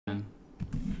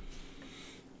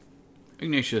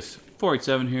Ignatius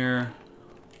 487 here.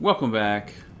 Welcome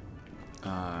back.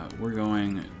 We're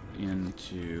going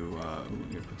into. We're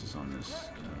gonna put this on this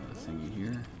thingy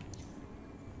here.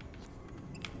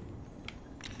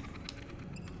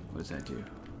 What does that do? Does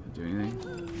it do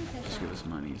anything? Just give us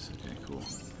monies. Okay, cool.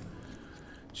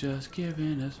 Just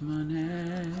giving us money.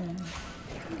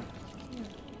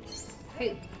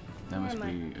 Hey, that must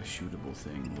be a shootable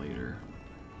thing later.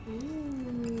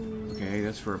 Ooh. Okay,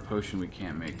 that's for a potion we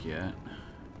can't make yet.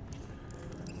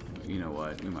 You know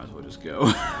what? We might as well just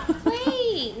go.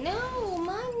 Wait, no,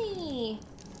 money.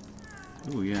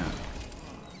 Ooh, yeah.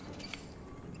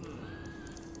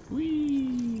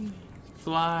 Whee!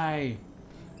 Fly!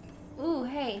 Ooh,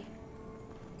 hey.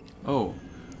 Oh,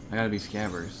 I gotta be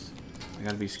scabbers. I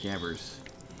gotta be scabbers.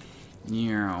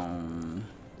 Meow.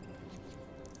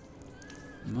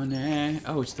 Money.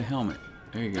 Oh, it's the helmet.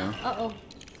 There you go. Uh-oh.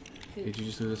 Did you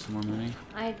just lose some more money?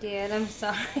 I did. I'm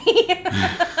sorry.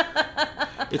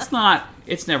 It's not.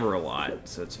 It's never a lot,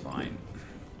 so it's fine.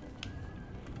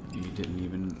 You didn't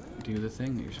even do the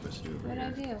thing that you're supposed to do over here.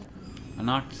 What'd I do?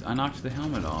 I knocked the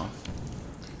helmet off.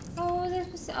 Oh, what was I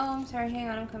supposed to? Oh, I'm sorry. Hang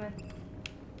on, I'm coming.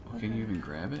 Well, can you even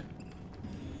grab it?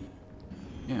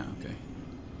 Yeah. Okay.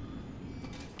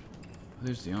 Oh,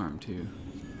 there's the arm too.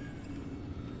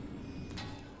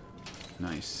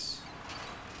 Nice.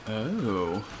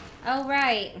 Oh. Oh,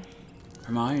 right.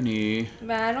 Hermione.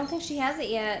 But I don't think she has it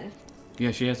yet.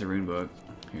 Yeah, she has the rune book.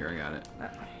 Here, I got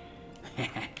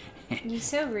it. You're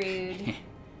so rude.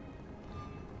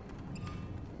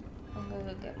 I'm gonna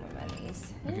go get more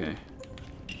monies. Okay.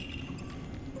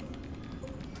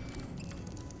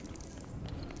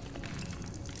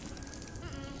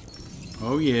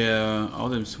 Oh yeah, all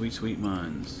them sweet, sweet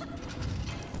muns.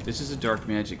 This is a dark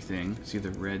magic thing. See the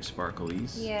red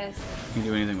sparklies? Yes. Can't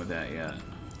do anything with that yet.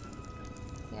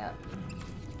 Yep.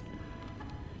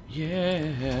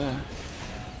 Yeah.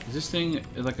 Is this thing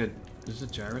like a... Is this a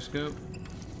gyroscope?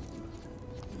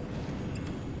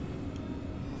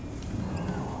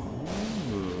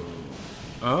 Ooh.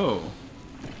 Oh.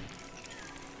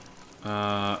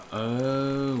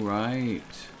 Oh, right.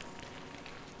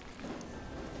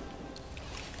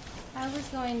 I was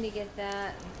going to get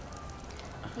that.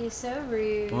 You're so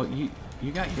rude. Well, you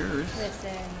got yours.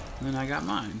 Listen. And then I got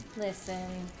mine. Listen.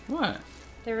 What?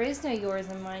 There is no yours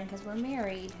and mine because we're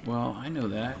married. Well, I know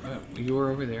that, but you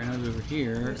were over there and I was over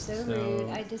here. You're so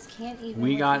rude. I just can't even.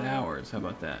 We got with you. ours. How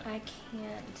about that? I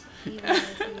can't even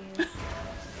with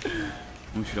you.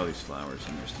 We shoot all these flowers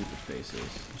in their stupid faces.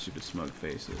 Stupid smug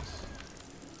faces.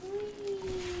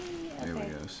 Whee! There we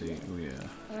Okay. go. See? Oh, yeah.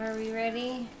 Are we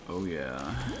ready? Oh,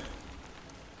 yeah.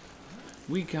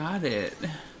 We got it.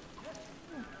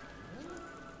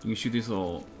 You can shoot these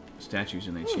little statues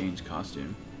and they change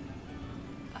costume.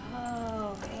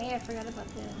 Oh, hey, I forgot about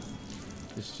this.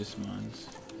 It's just mines.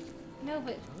 No,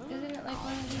 but isn't it like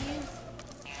one of these?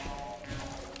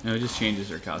 No, it just changes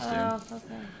their costume. Oh,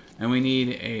 okay. And we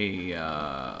need a,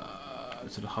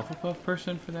 is it a Hufflepuff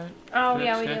person for that? Oh, for that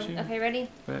yeah, we statue? do. Okay, ready?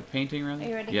 For that painting, rather? Are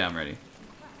you ready? Yeah, I'm ready.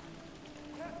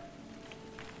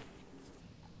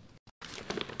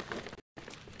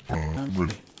 I'm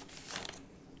ready.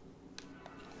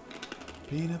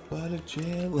 Peanut butter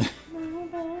jelly.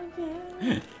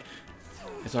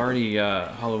 It's already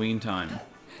Halloween time.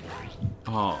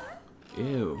 Oh,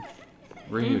 ew.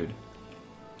 Rude.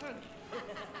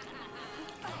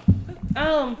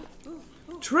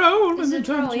 Troll This is a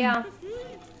troll, yeah.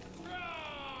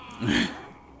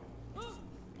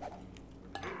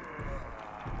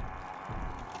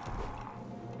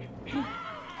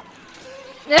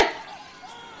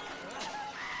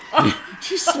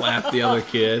 She slapped the other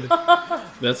kid.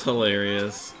 That's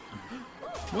hilarious.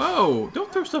 Whoa!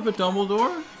 Don't throw stuff at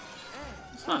Dumbledore.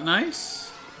 It's not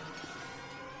nice.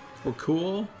 We're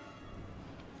cool.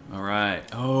 Alright.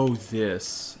 Oh,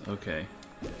 this. Okay.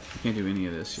 We can't do any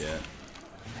of this yet.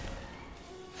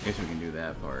 I guess we can do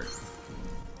that part.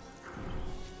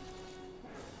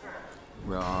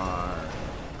 Roar.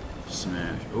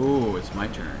 Smash. Oh, it's my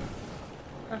turn.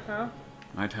 Uh-huh.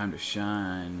 My time to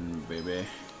shine, baby.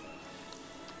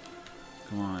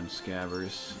 Come on,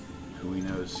 Scabbers, who we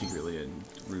know is secretly a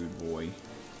rude boy.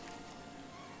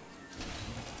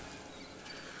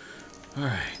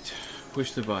 Alright,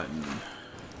 push the button.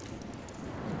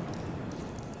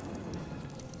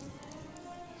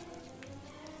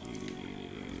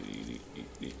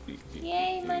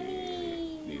 Yay,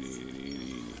 monies!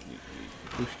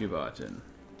 Push the button.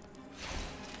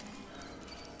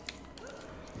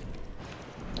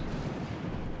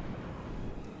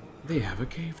 They have a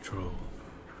cave troll.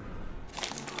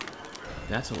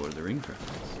 That's a Lord of the Rings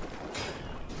reference.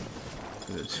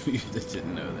 For those of you that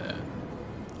didn't know that.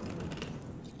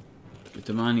 Get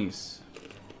the monies.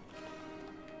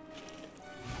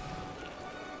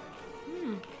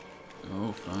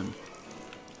 Oh, fun.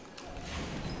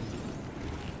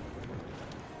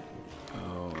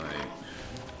 Oh, right.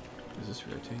 Does this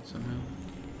rotate somehow?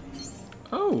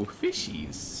 Oh,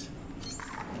 fishies.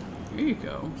 There you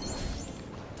go.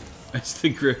 It's the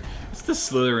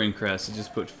Slytherin crest. It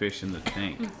just put fish in the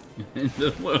tank. In the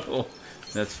little.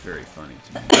 That's very funny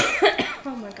to me.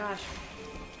 Oh my gosh.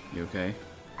 You okay?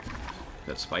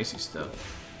 That spicy stuff.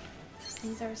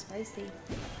 These are spicy.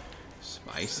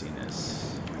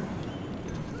 Spiciness.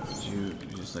 Did you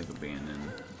just like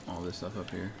abandon all this stuff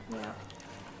up here? Yeah.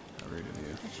 How rude of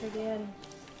you. I sure did.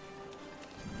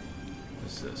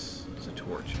 What's this? It's a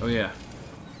torch. Oh yeah.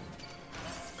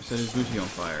 I set his booty on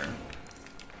fire.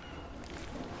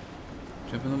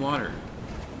 Jump in the water.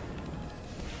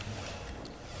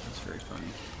 That's very funny.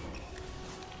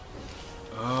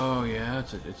 Oh yeah,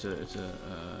 it's a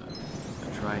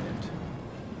trident.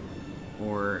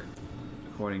 Or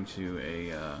according to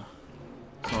a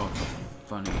it's all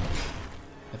funny.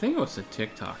 I think it was a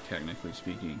TikTok, technically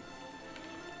speaking.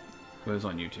 But it was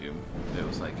on YouTube. It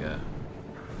was like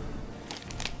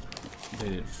they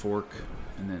did fork,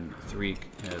 and then three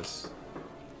has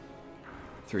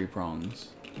 3 prongs,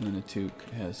 and then a toque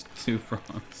has 2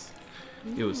 prongs.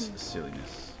 It was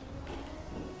silliness.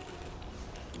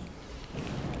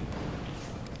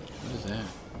 What is that?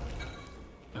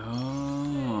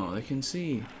 Oh, they can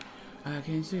see. I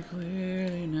can see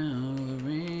clearly now. The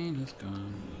rain has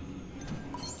gone.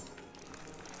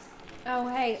 Oh,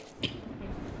 hey.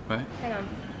 What? Hang on.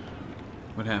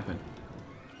 What happened?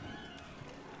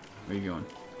 Where are you going?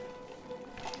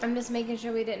 I'm just making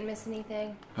sure we didn't miss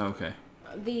anything. Oh, okay.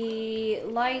 The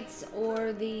lights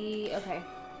or the... Okay.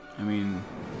 I mean,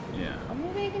 yeah. I'm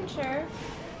just making sure.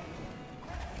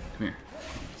 Come here.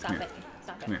 Stop it.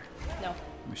 Stop it. Come here. No. I'm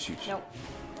gonna shoot you. No.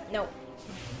 No.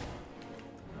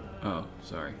 Oh,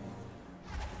 sorry.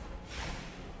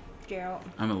 Gerald.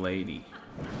 I'm a lady.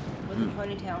 With a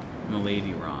ponytail. I'm a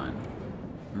lady, Ron.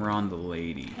 I'm Ron the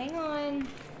lady. Hang on.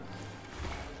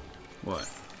 What?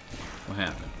 What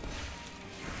happened?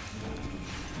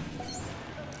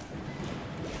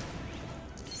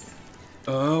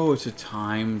 Oh, it's a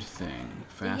timed thing.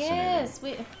 Fascinating. Yes.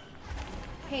 We...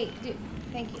 Hey, dude.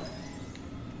 Thank you.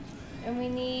 And we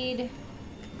need...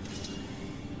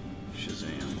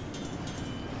 Shazam.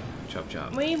 Chop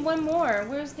chop. We need one more.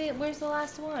 Where's the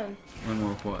last one? One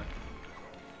more what?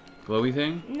 Glowy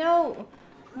thing? No.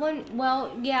 One,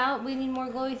 well, yeah, we need more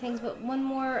glowy things, but one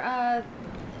more,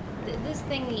 this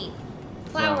thingy.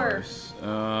 Flower. Flowers.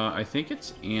 I think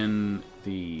it's in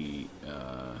the,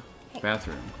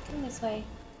 bathroom. Come this way.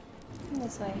 Come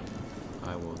this way.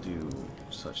 I will do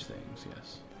such things,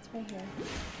 yes. It's right here.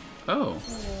 Oh.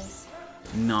 There it is.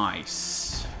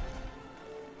 Nice.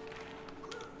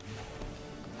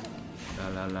 La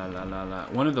la la la la la.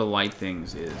 One of the light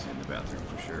things is in the bathroom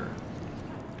for sure.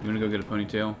 You wanna go get a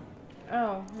ponytail?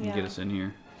 Oh, You yeah. get us in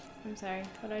here. I'm sorry.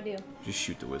 What'd I do? Just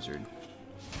shoot the wizard.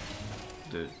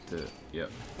 Yep.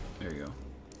 There you go.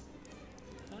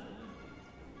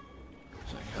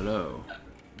 It's like, hello.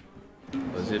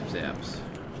 Oh, zip zaps.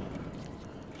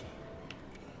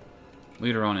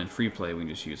 Later on in free play, we can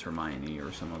just use Hermione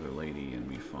or some other lady and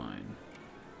be fine.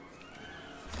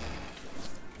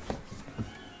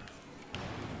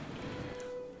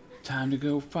 Time to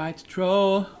go fight the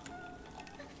troll.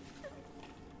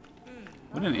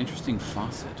 What an interesting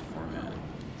faucet format.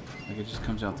 Like it just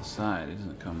comes out the side. It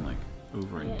doesn't come like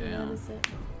over and down. Notice it.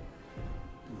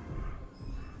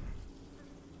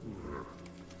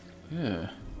 Yeah.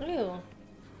 Ew.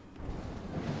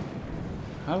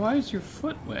 Why is your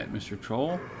foot wet, Mr.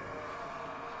 Troll?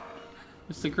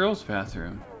 It's the girls'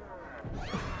 bathroom.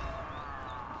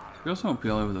 Girls won't be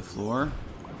all over the floor.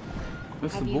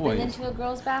 What's Have the you boys? been into a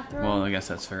girl's bathroom? Well, I guess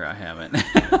that's fair. I haven't.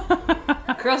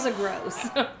 Girls are gross.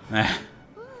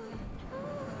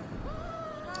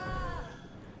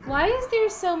 Why is there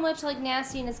so much like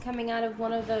nastiness coming out of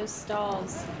one of those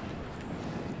stalls?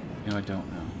 You know, I don't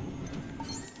know.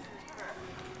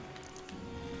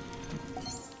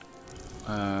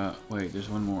 Wait, there's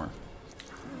one more.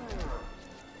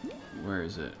 Where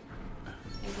is it? I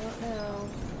don't know.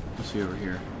 Let's see over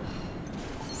here.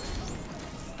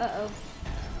 Uh-oh.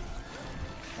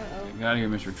 Uh-oh. Get out of here,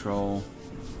 Mr. Troll.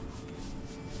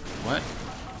 What?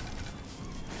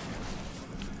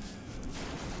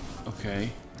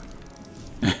 Okay.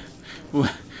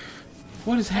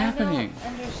 What is happening? I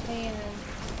don't understand.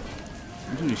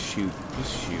 I'm gonna shoot.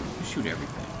 Just shoot. Just shoot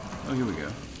everything. Oh, here we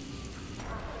go.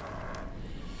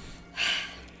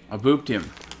 I booped him.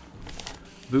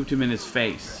 Booped him in his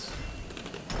face.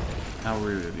 How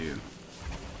rude of you.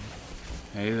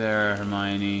 Hey there,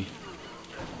 Hermione.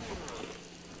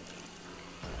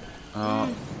 Oh,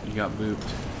 you got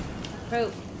booped.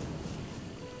 Poop.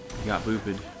 You got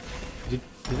booped. Did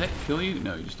that kill you?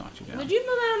 No, you just knocked you down. Would you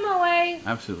move out of my way?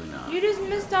 Absolutely not. You just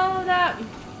missed all of that.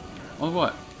 All of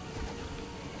what?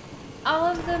 All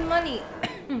of the money.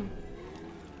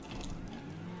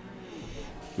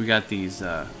 We got these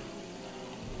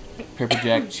pepper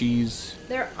jack cheese.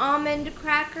 They're almond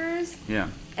crackers. Yeah.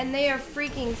 And they are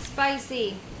freaking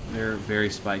spicy. They're very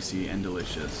spicy and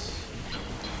delicious.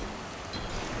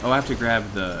 Oh, I have to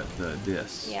grab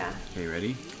this. Yeah. Okay,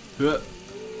 ready?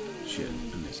 Shit,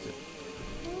 I missed it.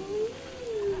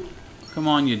 Come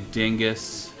on, you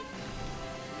dingus.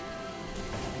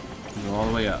 Go all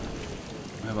the way up.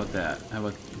 How about that? How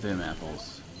about them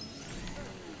apples?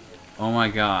 Oh my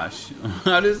gosh.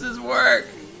 How does this work?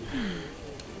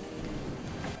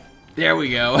 There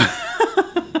we go.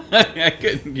 I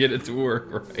couldn't get it to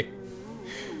work right.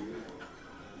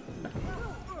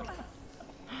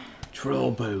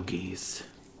 Troll bogeys.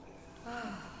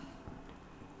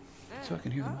 So I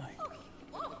can hear the mic.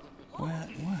 What?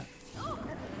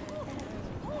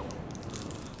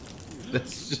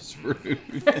 That's just rude.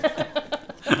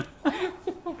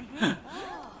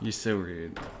 You're so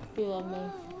rude. You love me.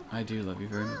 I do love you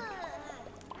very much.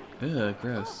 Ugh,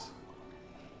 gross.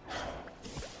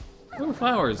 Little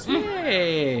flowers.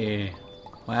 Yay!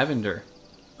 Lavender.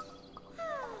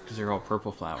 Because they're all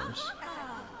purple flowers.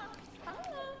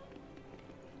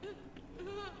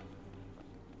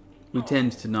 We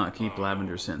tend to not keep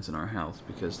lavender scents in our house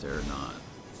because they're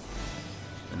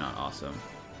not awesome.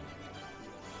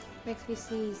 Makes me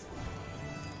sneeze.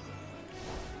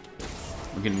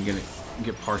 We're gonna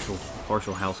get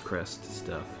partial house crest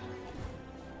stuff.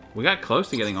 We got close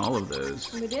to getting all of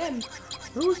those. We did.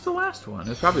 Where was the last one?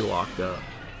 It's probably locked up.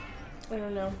 I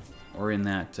don't know. Or in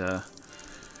that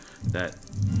that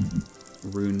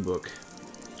rune book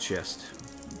chest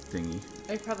thingy.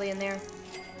 It's probably in there.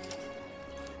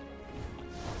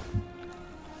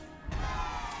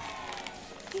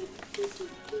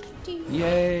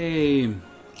 Yay!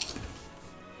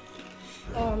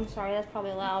 Oh, I'm sorry. That's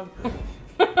probably loud.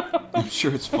 I'm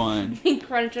sure it's fun.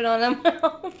 Crunching on them.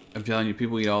 I'm telling you,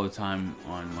 people eat all the time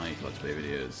on my Let's Play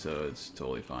videos, so it's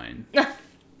totally fine.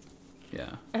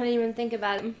 Yeah. I didn't even think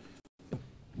about it.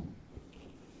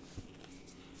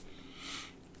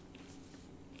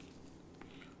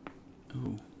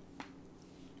 Ooh.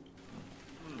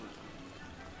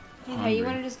 Okay, you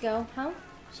want to just go, huh?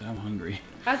 So I'm hungry.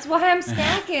 That's why I'm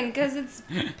snacking, because it's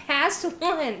past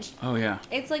lunch. Oh yeah.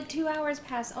 It's like 2 hours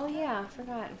past. Oh yeah, I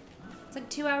forgot. It's like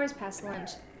 2 hours past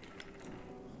lunch.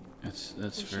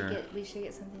 That's fair. We should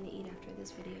get something to eat after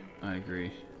this video. I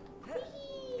agree.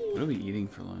 What are we eating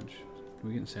for lunch? Are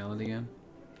we getting salad again?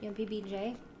 You want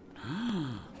PB&J?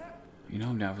 You know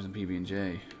I'm down for some PB&J. I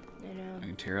know. I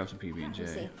can tear up some PB&J.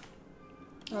 Let's see.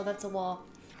 Oh, that's a wall.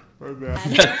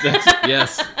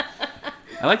 Yes.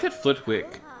 I like that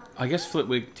Flitwick. I guess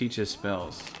Flitwick teaches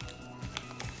spells.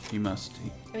 He must.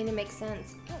 I mean, it makes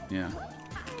sense. Yeah.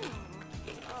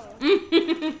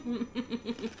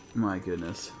 My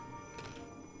goodness.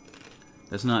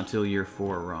 That's not till year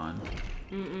 4, Ron.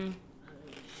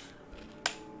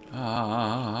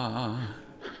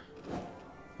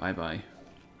 Bye-bye.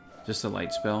 Just a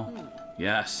light spell?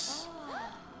 Yes.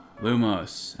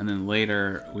 Lumos. And then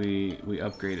later, we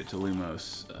upgrade it to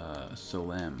Lumos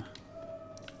Solem.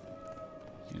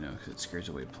 You know, because it scares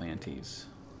away planties.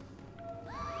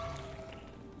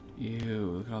 Ew,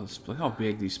 look at all this, look how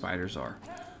big these spiders are.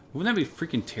 Wouldn't that be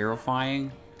freaking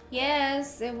terrifying?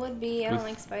 Yes, it would be. I don't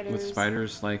like spiders. With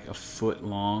spiders like a foot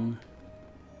long.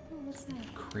 Oh, what's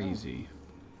that? Crazy.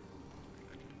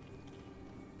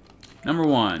 Number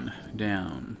 1,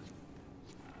 down.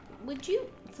 Would you,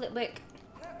 Flitwick?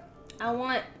 I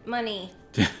want money.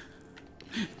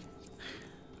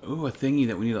 Ooh, a thingy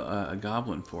that we need a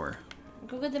goblin for.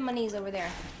 Go get the monies over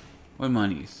there. What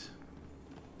monies?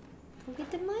 Go get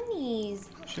the monies.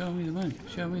 Show me the money.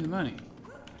 Show me the money.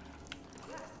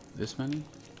 This money?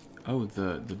 Oh,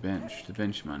 the bench. The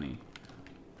bench money.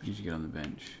 I need to get on the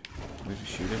bench. We have to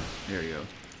shoot it? There you go.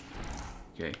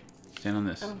 Okay. Stand on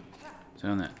this. Oh.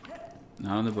 Stand on that.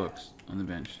 Not on the books. On the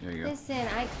bench. There you go. Listen,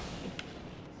 I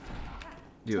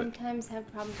Do it. sometimes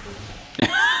have problems with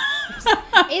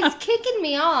it's kicking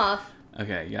me off.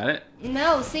 Okay, got it?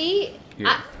 No, see? Here.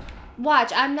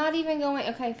 Watch, I'm not even going.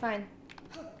 Okay, fine.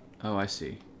 Oh, I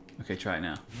see. Okay, try it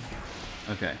now.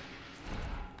 Okay.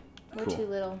 We're Cool. too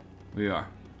little. We are.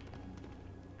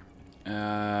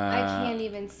 I can't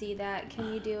even see that.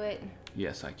 Can you do it?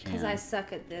 Yes, I can. Because I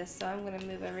suck at this, so I'm gonna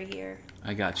move over here.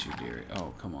 I got you, dear.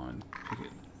 Oh, come on. Pick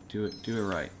it. Do it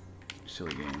right.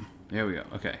 Silly game. There we go.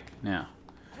 Okay, now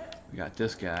we got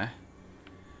this guy.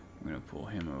 I'm gonna pull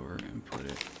him over and put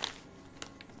it.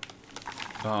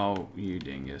 Oh, you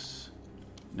dingus.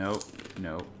 Nope,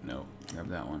 nope, nope. Grab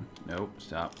that one. Nope,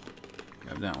 stop.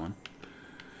 Grab that one.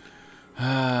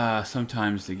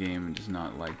 Sometimes the game does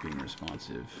not like being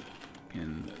responsive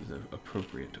in the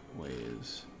appropriate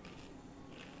ways.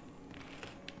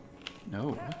 No,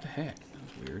 what the heck? That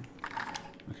was weird.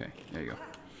 Okay, there you go.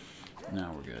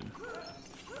 Now we're good.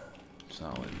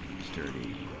 Solid,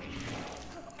 sturdy.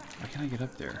 Why can't I get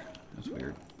up there? That's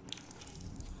weird.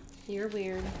 You're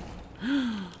weird.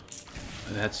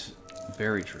 That's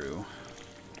very true.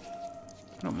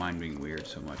 I don't mind being weird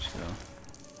so much, though.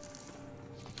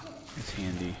 It's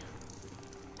handy.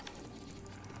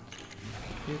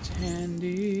 It's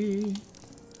handy.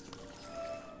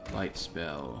 Light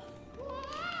spell.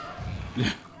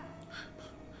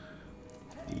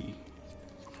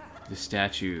 The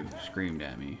statue screamed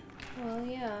at me. Well,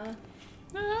 yeah.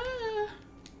 Ah.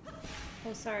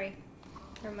 Oh, sorry.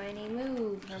 Hermione,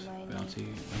 move, Hermione.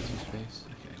 Bouncy space?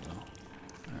 Okay, well.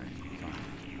 Alright, fine.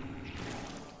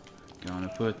 Gonna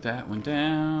put that one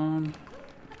down.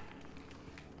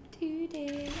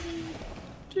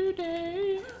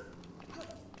 Today.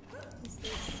 What's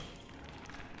this?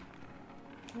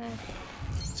 Can I...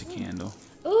 It's a candle.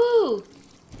 Ooh!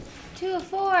 2 of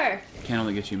 4. Candle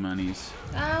that gets you monies.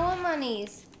 I want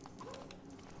monies.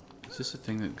 Is this a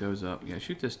thing that goes up? Yeah,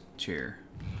 shoot this chair.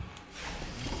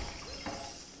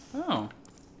 Oh.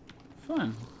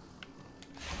 Fun.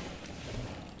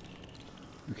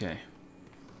 Okay.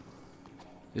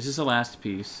 This is the last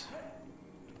piece.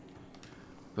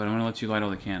 But I'm going to let you light all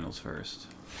the candles first.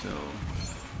 So...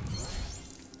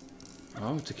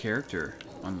 Oh, it's a character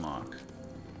unlock.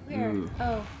 Where? Ooh.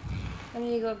 Oh. I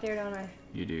need to go up there, don't I?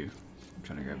 You do. I'm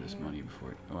trying to grab this money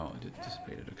before it... Well, it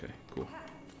dissipated. Okay, cool.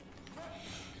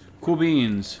 Cool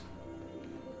beans.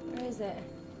 Where is it?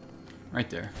 Right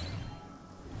there.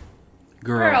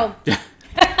 Girl.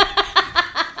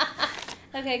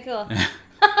 Okay, cool.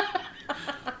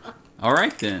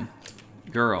 Alright then.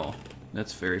 Girl.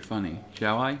 That's very funny.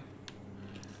 Shall I?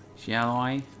 Shall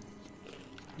I?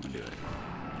 I'll do it.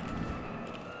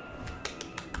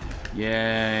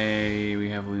 Yay! We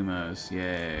have Lumos.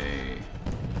 Yay.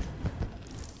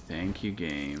 Thank you,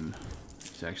 game.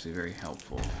 It's actually very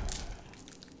helpful.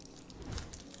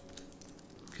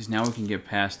 Because now we can get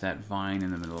past that vine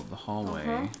in the middle of the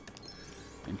hallway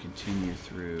and continue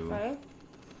through. Right?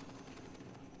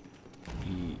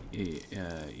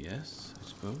 Yes, I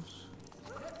suppose.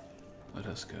 Let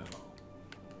us go.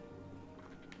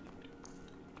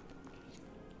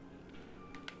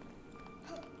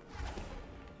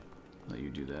 Let you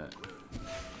do that.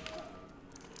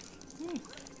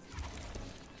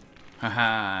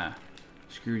 Haha!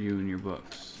 Screw you and your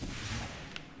books.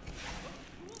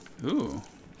 Ooh.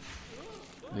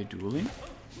 Are they dueling?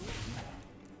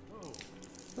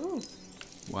 Ooh.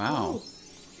 Wow. Ooh.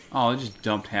 Oh, it just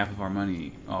dumped half of our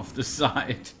money off the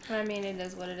side. I mean, it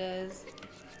is what it is.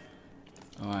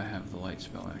 Oh, I have the light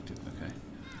spell active.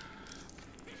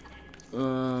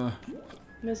 Okay.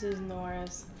 Mrs.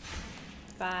 Norris.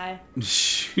 Bye.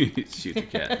 Shoot the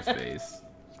cat in the face.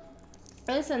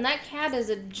 Listen, that cat is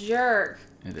a jerk.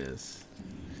 It is.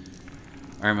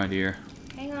 Alright, my dear.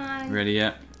 Hang on. Ready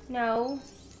yet? No.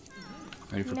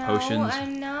 Ready for No, potions?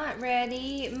 I'm not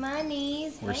ready.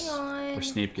 Monies. Hang on. Where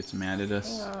Snape gets mad at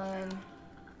us Hang on.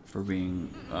 for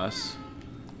being us.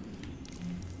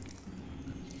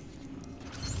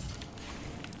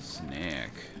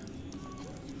 Snack.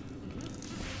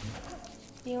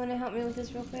 Do you want to help me with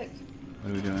this real quick?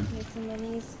 What are we doing? Get some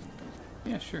monies.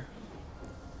 Yeah, sure.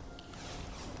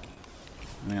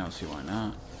 I mean, I don't see why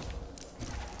not.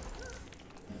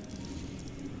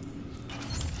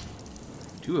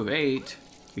 Two of 8.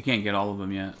 We can't get all of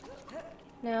them yet.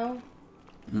 No?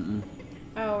 Mm-mm.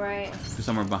 Oh, right. Because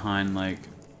some are behind, like,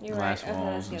 You're glass right. Okay,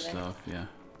 walls and that's good then. stuff. Yeah.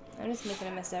 I'm just making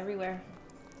a mess everywhere.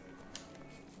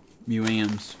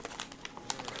 Muams.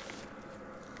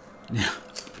 Yeah.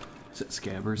 Is it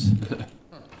scabbers?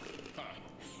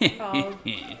 Oh.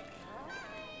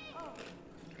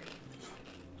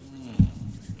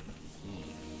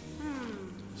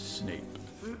 Snape.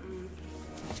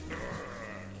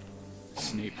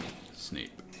 Snape.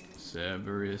 Snape.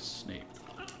 Severus Snape.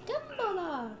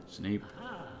 Dumbledore. Snape.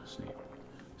 Snape.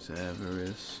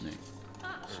 Severus Snape.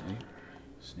 Snape.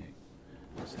 Snape.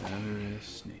 Severus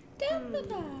Snape.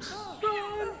 Dumbledore.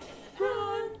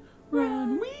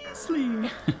 Ron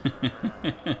Weasley.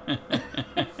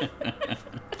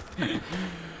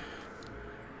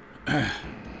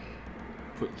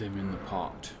 put them in the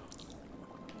pot.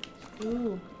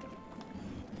 Ooh.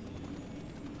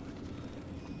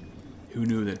 Who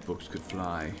knew that books could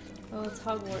fly? Oh, it's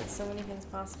Hogwarts. So many things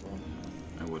possible.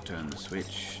 I will turn the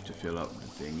switch to fill up the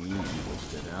thingy and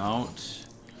bust it out.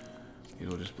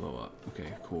 It'll just blow up.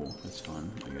 Okay, cool. That's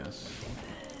fun, I guess.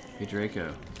 Hey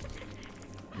Draco.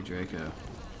 Hey Draco.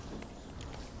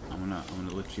 I'm gonna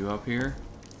lift you up here.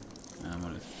 And I'm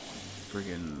gonna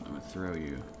throw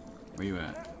you. Where you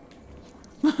at?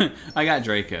 I got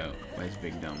Draco by his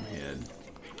big dumb head.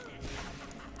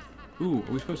 Ooh,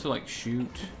 are we supposed to like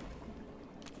shoot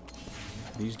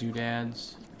these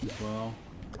doodads as well?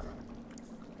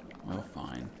 Well,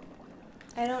 fine.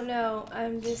 I don't know.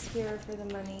 I'm just here for the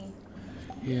money.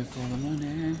 Here for the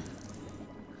money.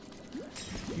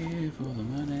 Here for the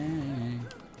money.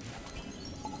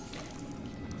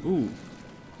 Ooh.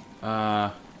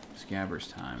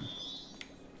 Scabbers time.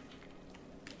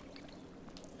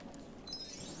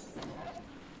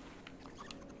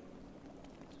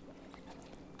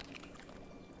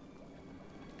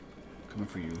 Coming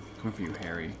for you. Coming for you,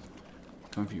 Harry.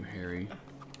 Coming for you, Harry.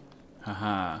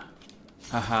 Haha.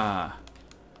 Haha.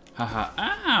 Haha.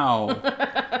 Ow!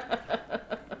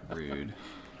 Rude.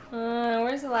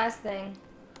 Where's the last thing?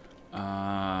 You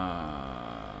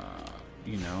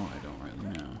know, I don't really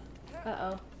know.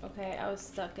 Uh-oh. Okay, I was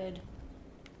stucked.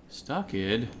 Stucked?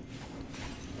 I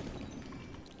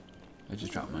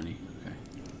just dropped money. Okay.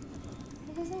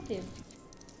 What does that do?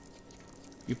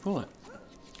 You pull it.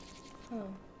 Oh.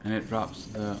 And it drops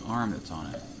the arm that's on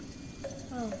it.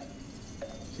 Oh.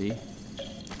 See?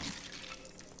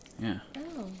 Yeah.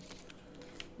 Oh.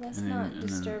 That's And then- not and then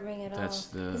disturbing at all. that's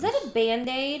the- Is that a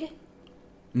Band-Aid?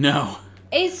 No!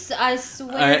 I swear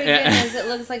to goodness, it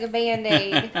looks like a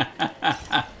Band-Aid.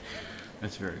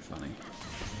 That's very funny.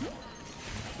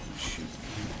 Shoot.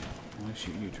 I want to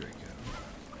shoot you, Draco.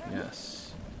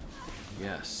 Yes.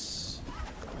 Yes.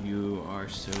 You are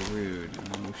so rude.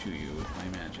 I will shoot you with my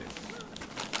magic.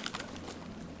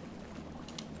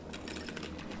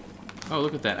 Oh,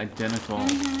 look at that. Identical.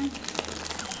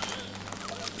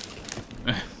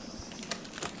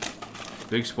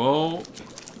 Big swole.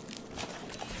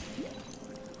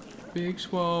 Big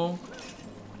swole.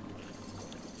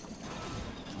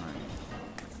 Alright.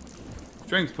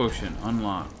 Strength potion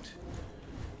unlocked.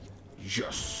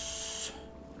 Yes.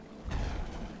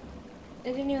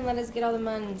 They didn't even let us get all the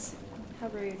muns. How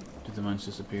rude. Did the munch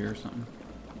disappear or something?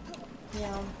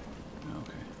 Yeah.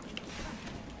 Okay.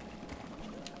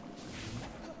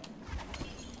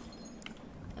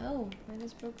 Oh, I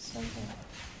just broke something.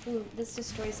 Ooh, this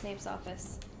destroys Snape's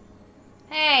office.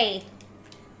 Hey!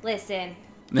 Listen.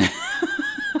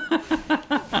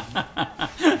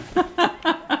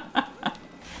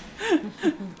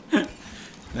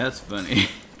 That's funny.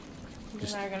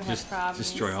 Just, are gonna have problems.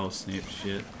 Destroy all of Snape's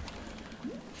shit.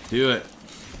 Do it.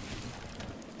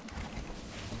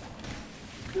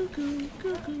 Cuckoo,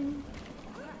 cuckoo.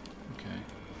 Okay.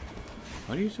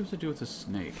 What are you supposed to do with the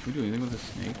snake? Can we do anything with the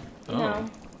snake? Oh. No.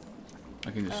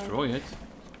 I can destroy it.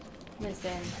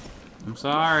 Listen. I'm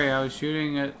sorry, I was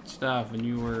shooting at stuff and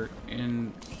you were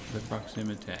in the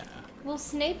proximity. Will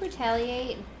Snape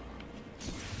retaliate?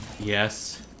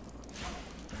 Yes.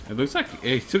 It looks like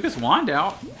he took his wand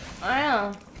out. I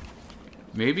don't know.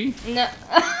 Maybe? No.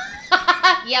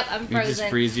 Yep, I'm He frozen. just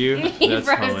freeze you? He That's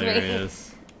froze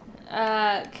hilarious. me.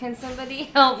 Can somebody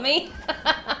help me?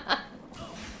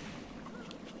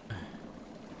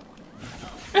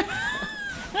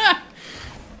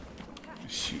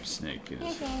 Shoot, snake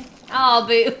is. Oh,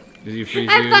 boo. Did you freeze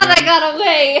I you? thought I again? got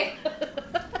away.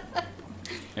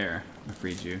 Here, I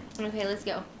freeze you. Okay, let's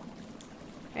go.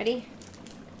 Ready?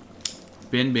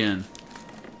 Bin.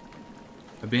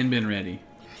 A bin ready.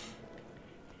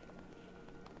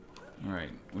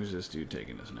 Alright, where's this dude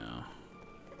taking us now?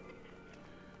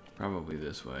 Probably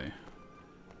this way.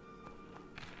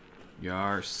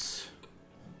 Yars.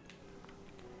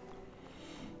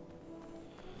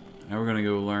 Now we're gonna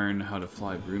go learn how to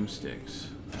fly broomsticks.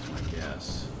 That's my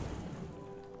guess.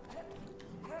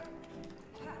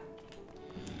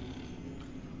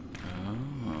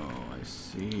 Oh, I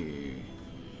see.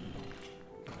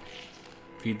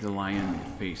 Feed the lion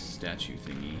face statue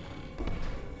thingy.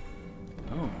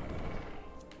 Oh.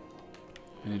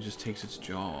 And it just takes its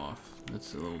jaw off.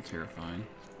 That's a little terrifying.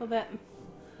 A little bit.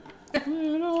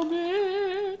 Little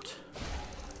bit.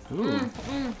 Ooh.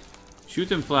 Shoot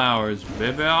them flowers,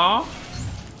 baby. Off.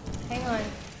 Hang on.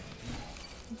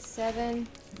 7,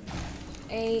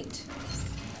 8.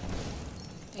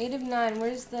 8 of 9.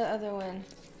 Where's the other one?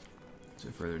 Is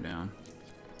it further down?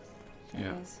 There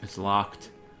Yeah, it is. it's locked.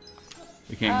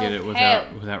 We can't get it Oh,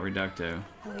 without Reducto.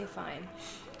 Okay, fine.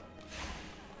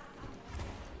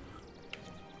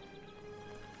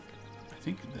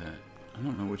 think that... I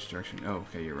don't know which direction... Oh,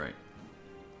 okay, you're right.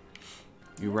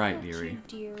 You're right, dearie.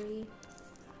 Dearie.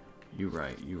 You're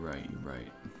right.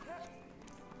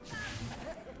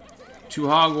 To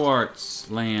Hogwarts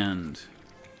land.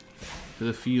 To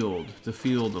the field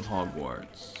of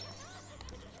Hogwarts.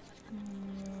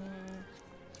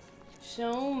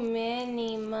 So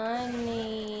many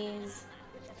monies.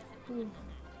 Ooh.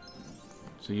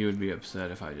 So you would be upset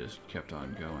if I just kept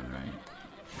on going,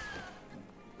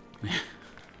 right?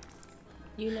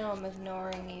 You know I'm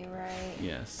ignoring you, right?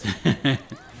 Yes.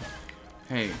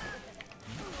 Hey.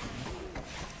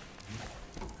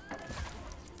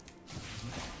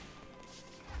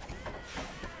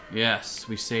 Yes,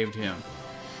 we saved him.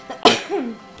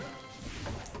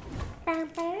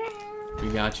 We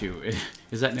got you.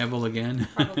 Is that Neville again?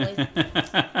 Probably.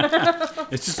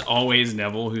 It's just always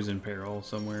Neville who's in peril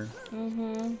somewhere.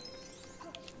 Mm-hmm.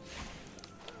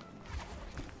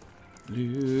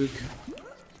 Luke,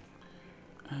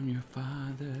 I'm your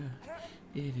father.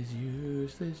 It is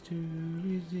useless to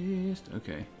resist.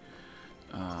 Okay.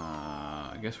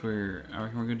 I guess I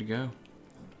reckon we're good to go.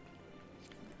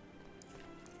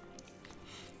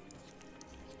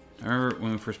 I remember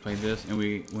when we first played this and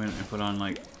we went and put on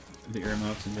like the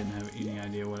earmuffs and didn't have any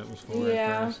idea what it was for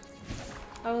at first.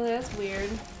 Oh, that's weird.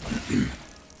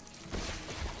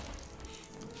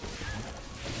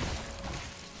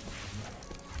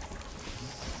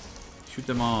 Shoot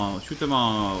them all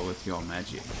with your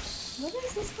magics. What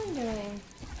is this one doing?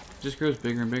 Just grows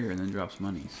bigger and bigger and then drops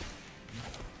monies.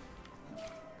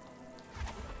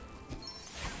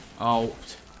 Oh.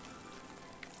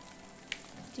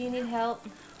 Do you need help?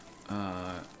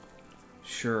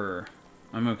 Sure.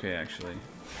 I'm okay, actually.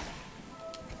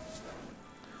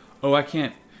 Oh,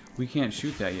 we can't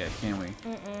shoot that yet, can we?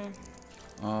 Mm-mm.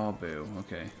 Oh, boo.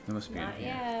 Okay. That must be in Not here.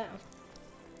 yet.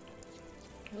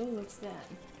 Oh, what's that?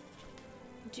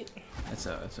 That's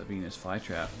a Venus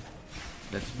flytrap.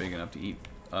 That's big enough to eat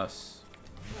us.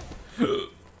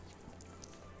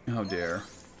 How dare.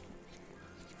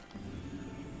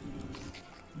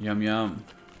 Yum yum.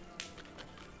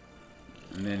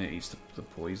 And then it eats the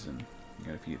poison. You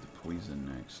gotta feed it the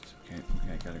poison next. Okay,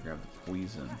 I gotta grab the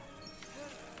poison.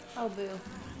 Oh, boo.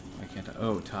 Why can't I?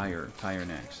 Oh, tire. Tire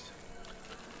next.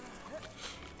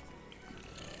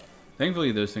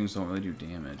 Thankfully, those things don't really do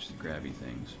damage, the grabby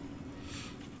things.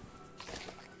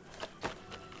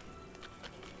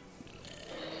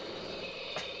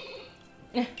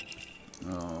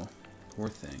 Oh, poor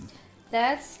thing.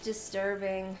 That's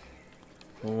disturbing.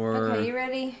 Poor... Okay, you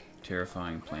ready?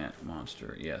 Terrifying plant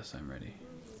monster. Yes, I'm ready.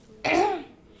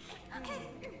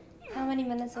 How many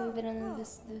minutes have we been in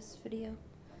this video?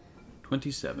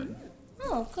 27.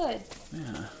 Oh, good.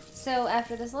 Yeah. So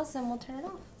after this lesson, we'll turn it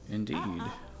off. Indeed.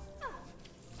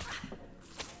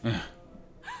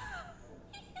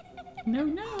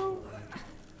 No.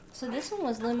 So this one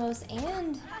was Lumos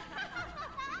and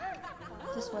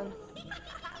this one,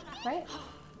 right?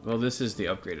 Well, this is the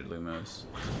upgraded Lumos.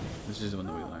 This is the one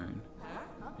that we learned.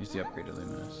 Here's the upgraded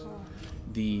Lumos.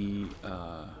 The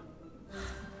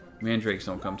mandrakes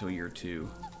don't come till year 2.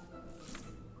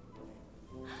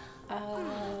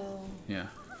 Oh. Yeah.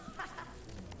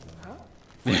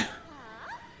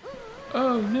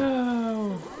 Oh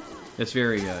no! That's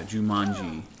very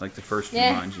Jumanji, like the first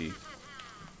Jumanji.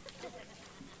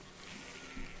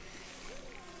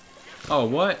 Oh,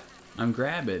 what? I'm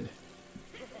grabbed.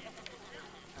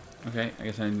 Okay, I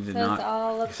guess I need to not.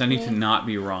 I guess I need to not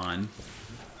be Ron.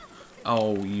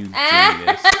 Oh, you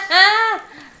dingus!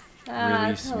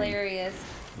 That's hilarious.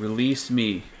 Release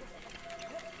me.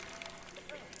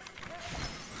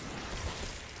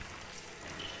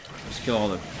 Just kill all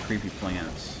the creepy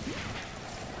plants.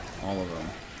 All of them.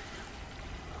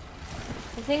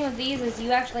 The thing with these is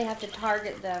you actually have to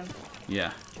target them.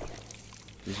 Yeah.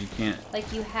 Because you can't...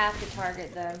 Like, you have to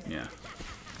target them. Yeah.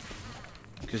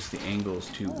 Because the angle's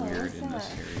too weird in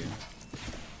this area.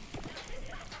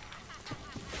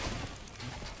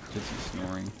 Just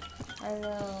snoring. I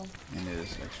know. And it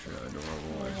is extra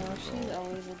adorable. I know, she's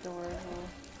always adorable.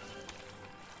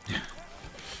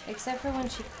 Except for when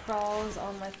she crawls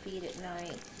on my feet at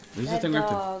night. This is the thing we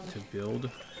have to build.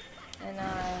 And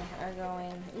I are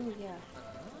going, ooh, yeah.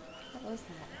 What was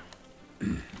that?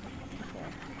 Yeah.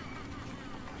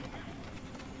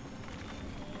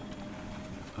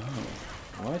 Oh,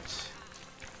 what?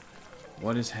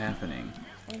 What is happening?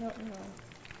 I don't know.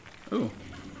 Ooh.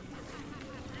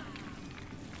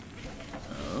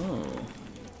 Oh.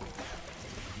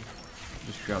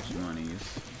 Just drop some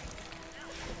monies.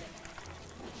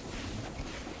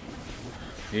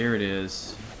 Here it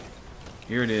is.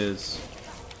 Here it is.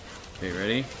 Okay,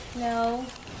 ready? No.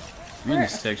 Man,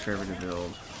 this takes forever to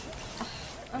build.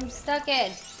 I'm stuck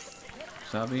in.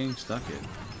 Stop being stuck in.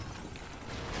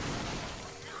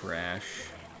 Crash.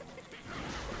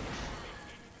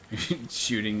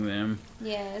 Shooting them.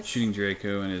 Yes. Shooting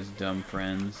Draco and his dumb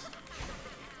friends.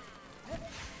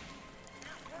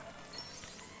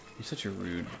 You're such a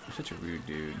rude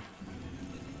dude.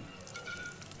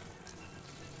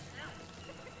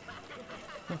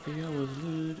 Raphael was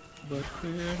rude, but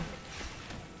weird.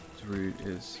 It's rude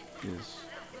is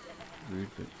rude,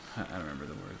 but I don't remember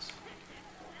the words.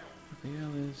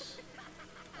 Raphael is.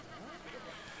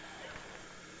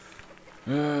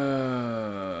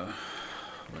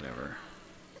 Whatever.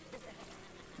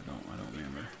 I don't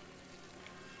remember.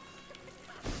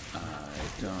 I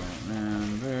don't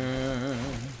remember.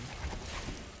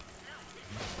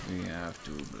 We have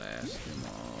to blast them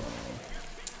all.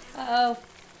 Uh-oh.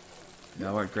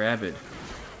 Now what? Grab it.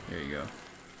 There you go.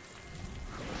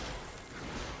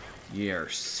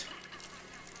 Yes.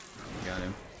 Got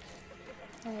him.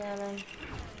 I got him.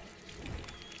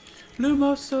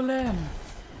 Lumos Solem.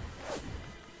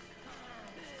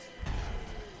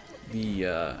 The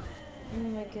Oh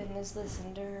my goodness,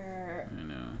 listen to her. I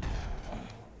know.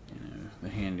 The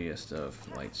handiest of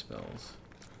light spells.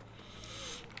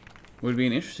 Would be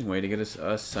an interesting way to get a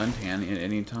suntan at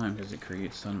any time because it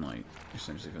creates sunlight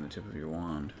essentially from the tip of your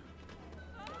wand.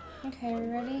 Okay, we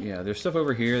ready? Yeah, there's stuff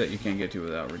over here that you can't get to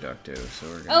without Reducto, so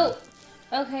we're gonna...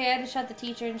 Oh! Okay, I had to shot the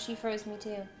teacher and she froze me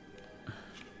too. I'm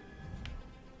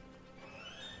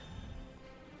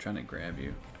trying to grab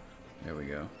you. There we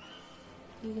go.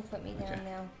 You can put me down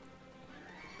now.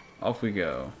 Off we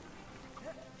go.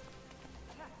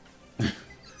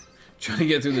 Trying to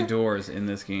get through the doors in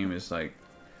this game is like...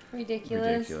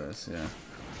 Ridiculous. Ridiculous, yeah.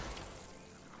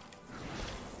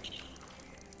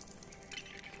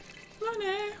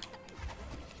 Money!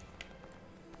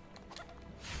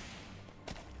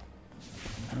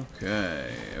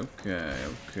 Okay.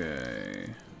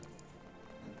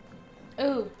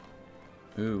 Ooh.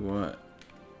 Ooh, what?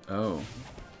 Oh.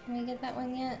 Can we get that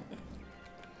one yet?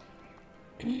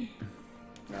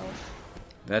 No.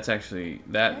 That's actually...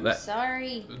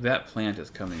 Sorry. That plant is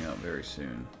coming up very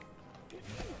soon.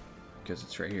 Because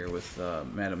it's right here with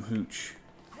Madam Hooch.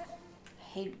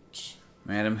 Hooch.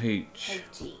 Madam Hooch.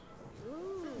 Hoochie.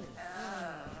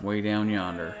 Way down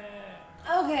yonder.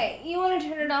 Okay, you want to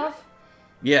turn it off?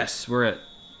 Yes, we're at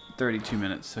 32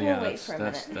 minutes, so yeah, We'll wait for a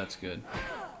minute. that's good.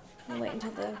 We'll wait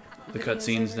until the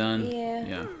cutscene's done? Yeah.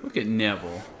 Yeah. Look at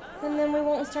Neville. And then we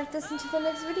won't start this until the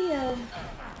next video.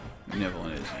 Neville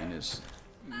and his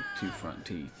two front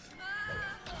teeth.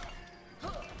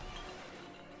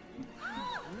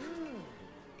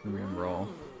 Rim roll.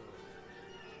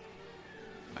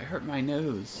 I hurt my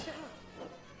nose.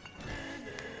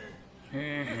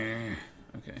 Okay.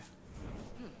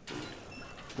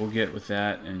 We'll get with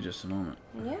that in just a moment.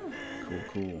 Yeah.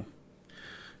 Cool.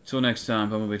 Till next time,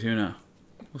 Bumblebee Tuna.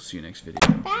 We'll see you next video.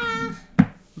 Bye.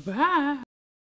 Bye.